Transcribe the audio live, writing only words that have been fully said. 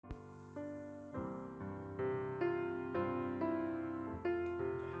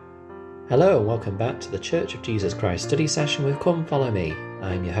Hello and welcome back to the Church of Jesus Christ study session with Come Follow Me.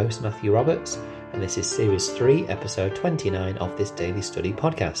 I'm your host Matthew Roberts and this is Series 3, Episode 29 of this daily study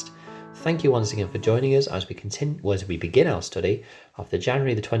podcast. Thank you once again for joining us as we begin our study of the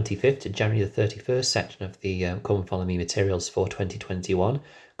January the 25th to January the 31st section of the Come Follow Me materials for 2021,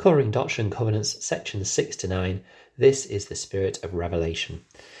 covering Doctrine and Covenants, sections 6 to 9. This is the Spirit of Revelation.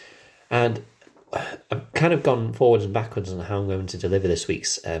 And I've kind of gone forwards and backwards on how I'm going to deliver this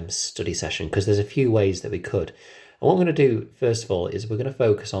week's study session because there's a few ways that we could. And what I'm going to do, first of all, is we're going to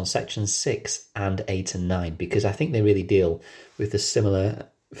focus on sections 6 and 8 and 9 because I think they really deal with the similar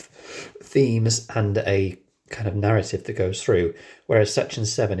themes and a kind of narrative that goes through, whereas section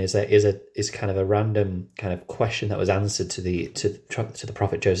 7 is kind of a random kind of question that was answered to the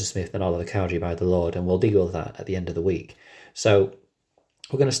prophet Joseph Smith and Oliver Cowdery by the Lord, and we'll deal with that at the end of the week. So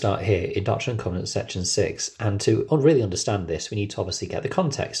we're going to start here in Doctrine and Covenants section 6, and to really understand this we need to obviously get the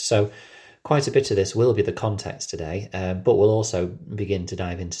context. So quite a bit of this will be the context today, but we'll also begin to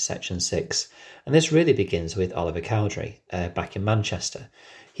dive into section 6, and this really begins with Oliver Cowdery back in Manchester.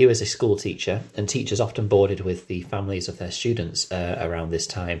 He was a school teacher, and teachers often boarded with the families of their students around this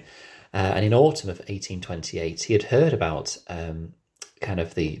time, and in autumn of 1828 he had heard about kind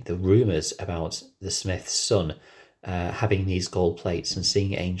of the rumours about the Smith's son having these gold plates and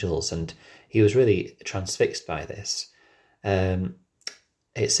seeing angels, and he was really transfixed by this.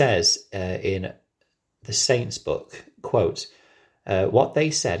 It says in the Saints book, quote, what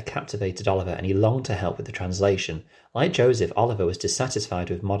they said captivated Oliver and he longed to help with the translation. Like Joseph, Oliver was dissatisfied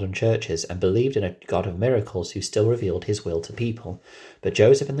with modern churches and believed in a God of miracles who still revealed his will to people. But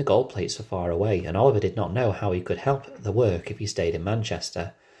Joseph and the gold plates were far away, and Oliver did not know how he could help the work if he stayed in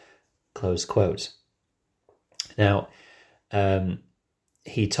Manchester. Close quote. Now,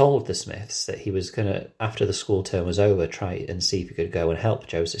 he told the Smiths that he was going to, after the school term was over, try and see if he could go and help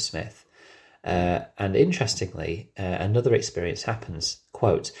Joseph Smith. And interestingly, another experience happens.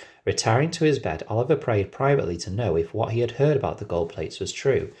 Quote, retiring to his bed, Oliver prayed privately to know if what he had heard about the gold plates was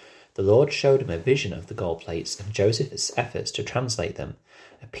true. The Lord showed him a vision of the gold plates and Joseph's efforts to translate them.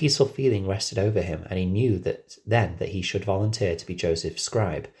 A peaceful feeling rested over him, and he knew that he should volunteer to be Joseph's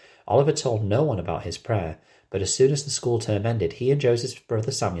scribe. Oliver told no one about his prayer, but as soon as the school term ended, he and Joseph's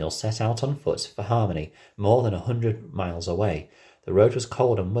brother Samuel set out on foot for Harmony, more than 100 miles away. The road was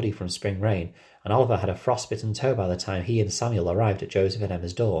cold and muddy from spring rain, and Oliver had a frostbitten toe by the time he and Samuel arrived at Joseph and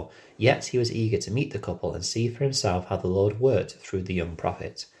Emma's door. Yet he was eager to meet the couple and see for himself how the Lord worked through the young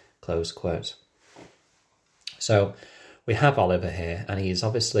prophet. Close quote. So we have Oliver here, and he is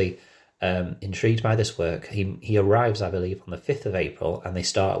obviously intrigued by this work. He arrives, I believe, on the 5th of April, and they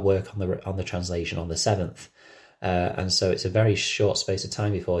start work on the translation on the 7th. And so it's a very short space of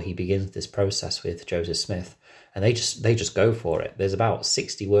time before he begins this process with Joseph Smith, and they just go for it. There's about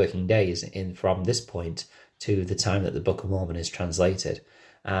 60 working days from this point to the time that the Book of Mormon is translated,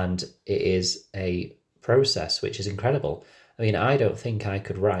 and it is a process which is incredible. I mean, I don't think I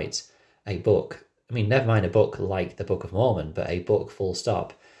could write a book, I mean, never mind a book like the Book of Mormon, but a book full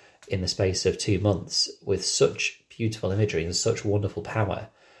stop in the space of 2 months with such beautiful imagery and such wonderful power.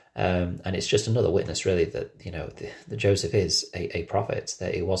 And it's just another witness, really, that that Joseph is a prophet,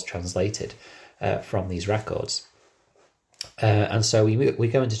 that it was translated from these records. And so we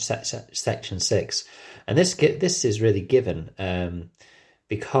go into section 6, and this is really given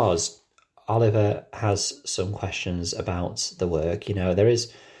because Oliver has some questions about the work. There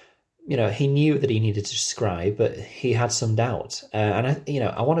is, he knew that he needed to scribe, but he had some doubt. And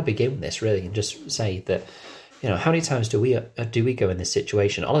I want to begin with this really and just say that, how many times do we go in this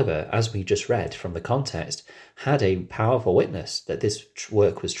situation? Oliver, as we just read from the context, had a powerful witness that this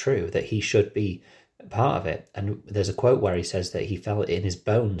work was true, that he should be part of it. And there's a quote where he says that he felt in his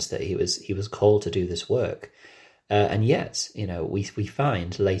bones that he was called to do this work. And yet, we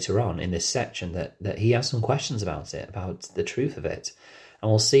find later on in this section that he has some questions about it, about the truth of it.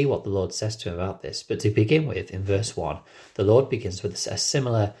 And we'll see what the Lord says to him about this. But to begin with, in verse 1, the Lord begins with a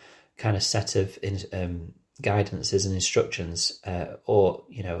similar kind of set of guidances and instructions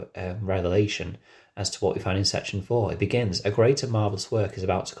revelation as to what we find in section 4. It begins, a great and marvellous work is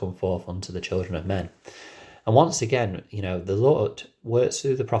about to come forth unto the children of men. And once again, the Lord works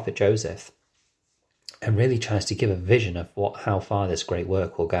through the prophet Joseph and really tries to give a vision of how far this great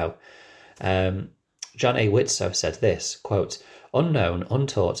work will go. John A. Widtsoe said this, quote, unknown,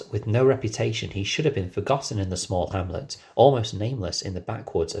 untaught, with no reputation, he should have been forgotten in the small hamlet, almost nameless in the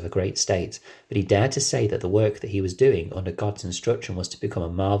backwoods of a great state, but he dared to say that the work that he was doing under God's instruction was to become a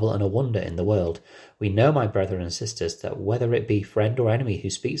marvel and a wonder in the world. We know, my brethren and sisters, that whether it be friend or enemy who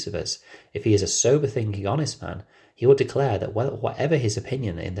speaks of us, if he is a sober-thinking, honest man, He will declare that whatever his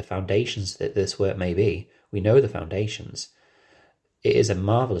opinion in the foundations that this work may be, we know the foundations. It is a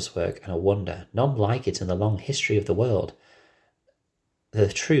marvellous work and a wonder, none like it in the long history of the world.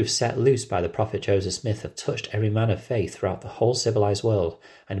 The truths set loose by the prophet Joseph Smith have touched every man of faith throughout the whole civilized world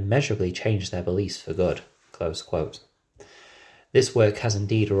and immeasurably changed their beliefs for good." Close quote. This work has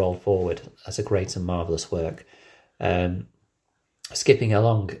indeed rolled forward as a great and marvellous work. Skipping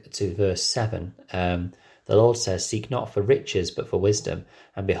along to verse 7, the Lord says, "Seek not for riches, but for wisdom.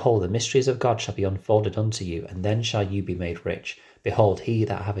 And behold, the mysteries of God shall be unfolded unto you, and then shall you be made rich. Behold, he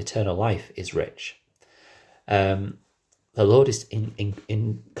that hath eternal life is rich." The Lord is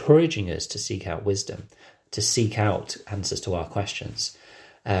encouraging us to seek out wisdom, to seek out answers to our questions.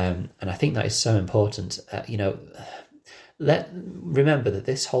 And I think that is so important. Remember that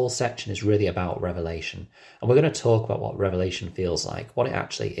this whole section is really about revelation. And we're going to talk about what revelation feels like, what it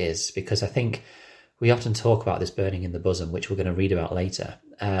actually is, because I think we often talk about this burning in the bosom, which we're going to read about later.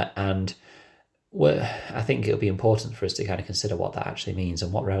 I think it'll be important for us to kind of consider what that actually means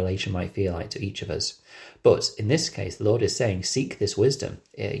and what revelation might feel like to each of us. But in this case, the Lord is saying, seek this wisdom.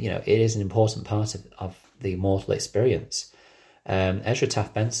 It is an important part of the mortal experience. Ezra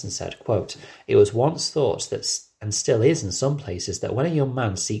Taft Benson said, quote, "It was once thought that, and still is in some places, that when a young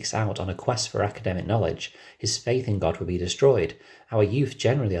man seeks out on a quest for academic knowledge, his faith in God will be destroyed. Our youth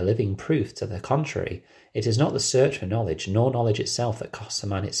generally are living proof to the contrary. It is not the search for knowledge, nor knowledge itself, that costs a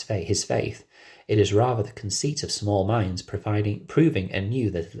man his faith. It is rather the conceit of small minds proving anew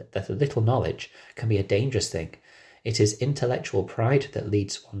that a little knowledge can be a dangerous thing. It is intellectual pride that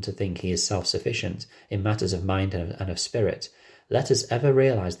leads one to think he is self-sufficient in matters of mind and of spirit. Let us ever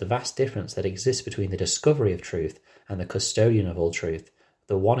realize the vast difference that exists between the discovery of truth and the custodian of all truth.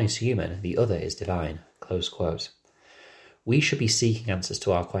 The one is human, the other is divine." Close quote. We should be seeking answers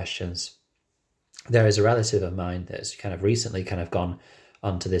to our questions. There is a relative of mine that's kind of recently gone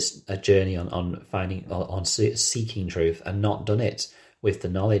onto this journey on seeking truth and not done it with the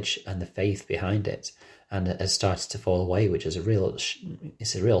knowledge and the faith behind it, and has started to fall away, which is a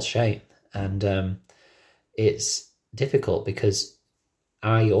real shame. And it's difficult because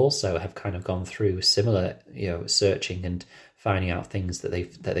I also have kind of gone through similar, searching and finding out things that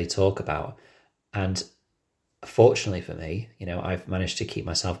they talk about. And fortunately for me, I've managed to keep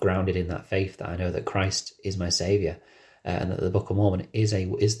myself grounded in that faith that I know that Christ is my Saviour, and that the Book of Mormon is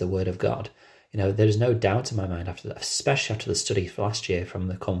the Word of God. There is no doubt in my mind especially after the study for last year from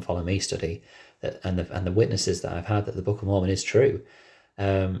the Come Follow Me study, and the witnesses that I've had that the Book of Mormon is true.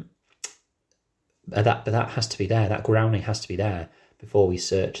 But that has to be there. That grounding has to be there before we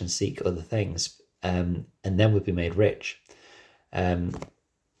search and seek other things, and then we'll be made rich.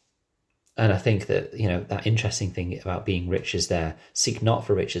 And I think that, that interesting thing about being rich is there. Seek not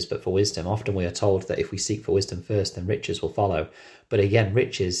for riches, but for wisdom. Often we are told that if we seek for wisdom first, then riches will follow. But again,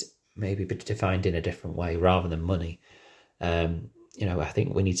 riches may be defined in a different way rather than money. I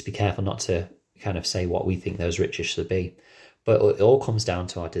think we need to be careful not to kind of say what we think those riches should be. But it all comes down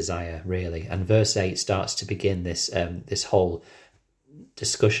to our desire, really. And verse 8 starts to begin this whole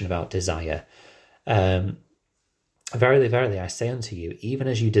discussion about desire. Verily, verily, I say unto you, even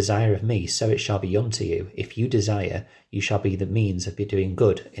as you desire of me, so it shall be unto you. If you desire, you shall be the means of doing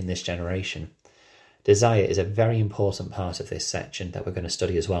good in this generation. Desire is a very important part of this section that we're going to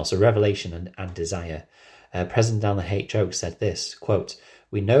study as well. So revelation and desire. President Daniel H. Oaks said this, quote,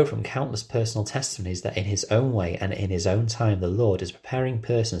 "We know from countless personal testimonies that in his own way and in his own time the Lord is preparing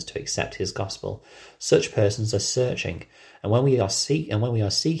persons to accept his gospel. Such persons are searching, and when we are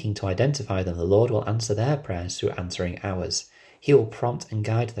seeking to identify them, the Lord will answer their prayers through answering ours. He will prompt and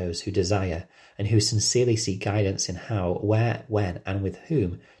guide those who desire and who sincerely seek guidance in how, where, when, and with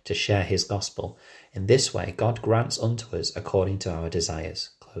whom to share his gospel. In this way, God grants unto us according to our desires."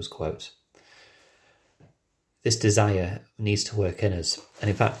 Close quote. This desire needs to work in us. And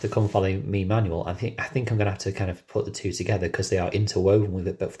in fact, the Come Follow Me manual, I think I'm going to have to kind of put the two together because they are interwoven with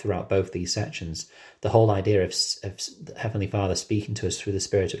it throughout both these sections. The whole idea of Heavenly Father speaking to us through the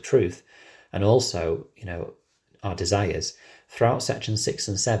Spirit of truth, and also, our desires. Throughout sections 6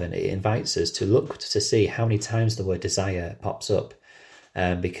 and 7, it invites us to look to see how many times the word desire pops up,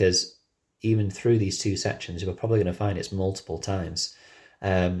 because even through these two sections, we're probably going to find it's multiple times.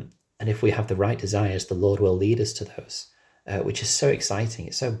 And if we have the right desires, the Lord will lead us to those, which is so exciting.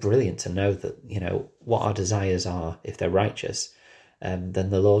 It's so brilliant to know that, what our desires are. If they're righteous, then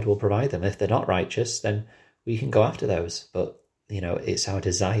the Lord will provide them. If they're not righteous, then we can go after those. But, it's our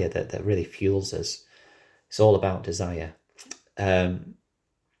desire that really fuels us. It's all about desire.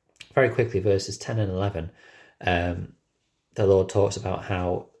 Very quickly, verses 10 and 11, the Lord talks about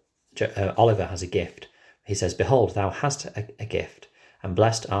how Oliver has a gift He says, "Behold, thou hast a gift, and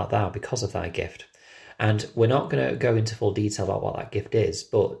blessed art thou because of thy gift." And we're not going to go into full detail about what that gift is,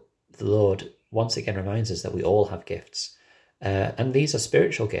 but the Lord once again reminds us that we all have gifts. And these are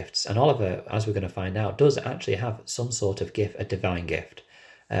spiritual gifts. And Oliver, as we're going to find out, does actually have some sort of gift, a divine gift,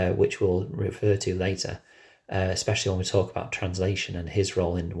 which we'll refer to later, especially when we talk about translation and his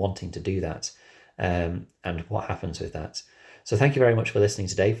role in wanting to do that, and what happens with that. So thank you very much for listening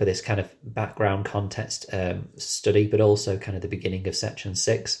today for this kind of background context study, but also kind of the beginning of section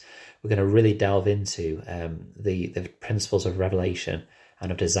 6. We're going to really delve into the principles of revelation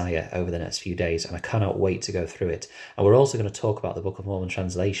and of desire over the next few days, and I cannot wait to go through it. And we're also going to talk about the Book of Mormon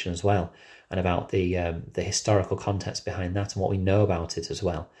translation as well, and about the historical context behind that and what we know about it as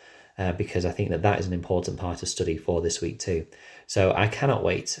well, because I think that is an important part of study for this week too. So I cannot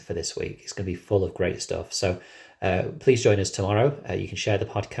wait for this week. It's going to be full of great stuff. So please join us tomorrow. You can share the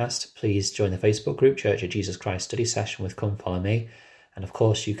podcast. Please join the Facebook group, Church of Jesus Christ Study Session with Come Follow Me. And of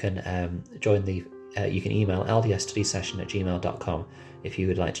course, you can you can email ldsstudysession@gmail.com if you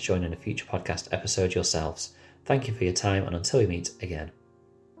would like to join in a future podcast episode yourselves. Thank you for your time, and until we meet again.